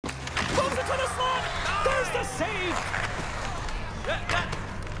the save!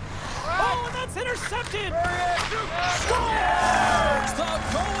 Oh, and that's intercepted! Scores! The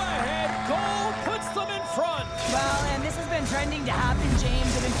go-ahead goal puts them in front! Well, and this has been trending to happen,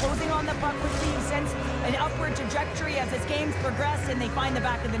 James. They've been closing on the puck quickly. You sense an upward trajectory as this game's progressed, and they find the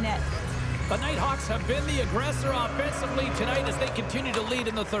back of the net. The Nighthawks have been the aggressor offensively tonight as they continue to lead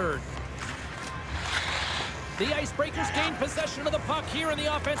in the third. The Icebreakers gain possession of the puck here in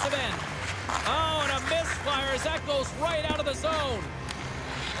the offensive end. Oh, and a misfire as that goes right out of the zone.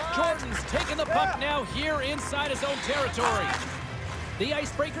 Jordan's taking the puck now here inside his own territory. The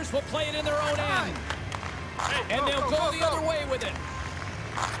Icebreakers will play it in their own end. And they'll go the other way with it.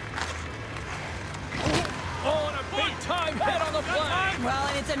 Oh, and a big-time hit on the play. Well,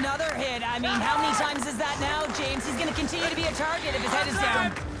 and it's another hit. I mean, how many times is that now, James? He's going to continue to be a target if his head is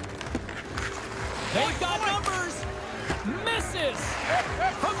down. They've got numbers. Misses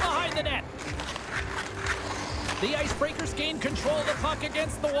from behind the net. The Icebreakers gain control of the puck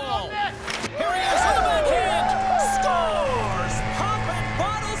against the wall. Here he is on the backhand. Scores! Popping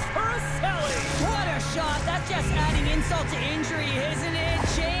bottles for a Selly. What a shot. That's just adding insult to injury, isn't it,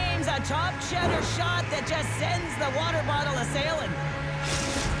 James? A top cheddar shot that just sends the water bottle a-sailing.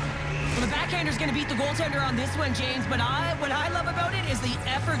 Well, the backhander's going to beat the goaltender on this one, James, but what I love about it is the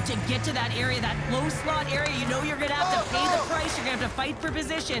effort to get to that area, that low slot area. You know you're going to have to pay the price. You're going to have to fight for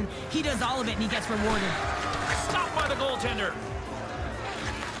position. He does all of it, and he gets rewarded. Stopped by the goaltender.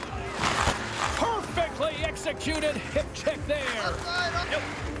 Perfectly executed hip check there. Yep.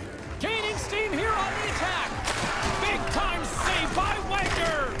 Gaining steam here on the attack. Big time save by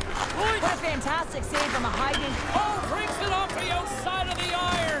Wagner. What a fantastic save from a hiding. Oh, brings it off the outside of the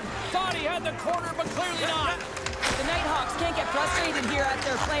iron. Thought he had the corner, but clearly not. The Nighthawks can't get frustrated here at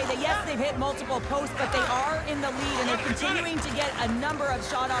their play. They've hit multiple posts, but they are in the lead, and they're continuing to get a number of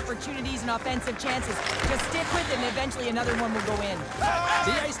shot opportunities and offensive chances. Just stick with it, and eventually another one will go in.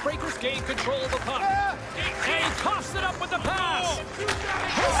 The Icebreakers gain control of the puck. And he coughs it up with the pass. He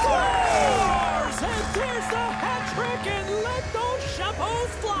scores! And there's the hat trick, and let those chapeaux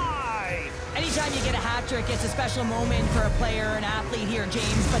fly. Anytime you get a hat trick, it's a special moment for a player, an athlete here,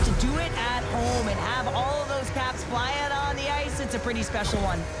 James. But to do it at home and have all of those caps fly out on the ice, it's a pretty special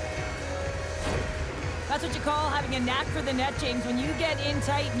one. That's what you call having a knack for the net, James. When you get in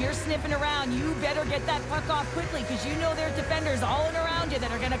tight and you're sniffing around, you better get that puck off quickly because you know there's defenders all in around you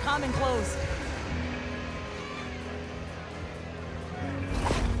that are going to come and close.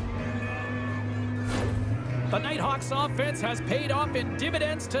 The Nighthawks offense has paid off in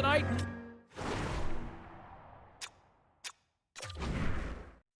dividends tonight.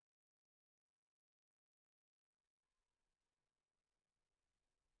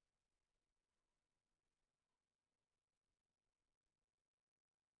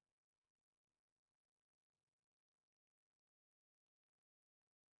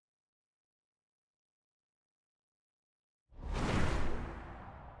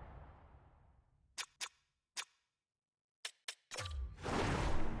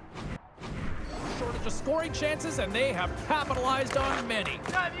 Shortage of scoring chances, and they have capitalized on many.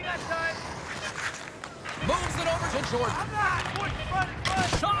 Time, you got time. Moves it over to Jordan.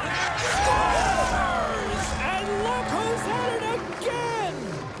 Shot! Scores! And look who's at it again!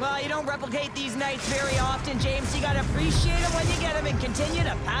 Well, you don't replicate these nights very often, James. You got to appreciate them when you get them and continue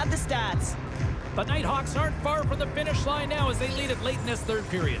to pad the stats. The Nighthawks aren't far from the finish line now as they lead it late in this third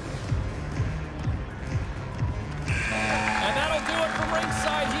period. And that'll do it from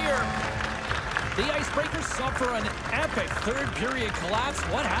ringside here. The Icebreakers suffer an epic third-period collapse.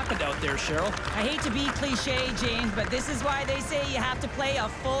 What happened out there, Cheryl? I hate to be cliche, James, but this is why they say you have to play a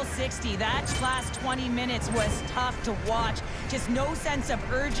full 60. That last 20 minutes was tough to watch. Just no sense of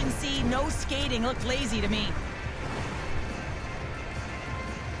urgency, no skating. Looked lazy to me.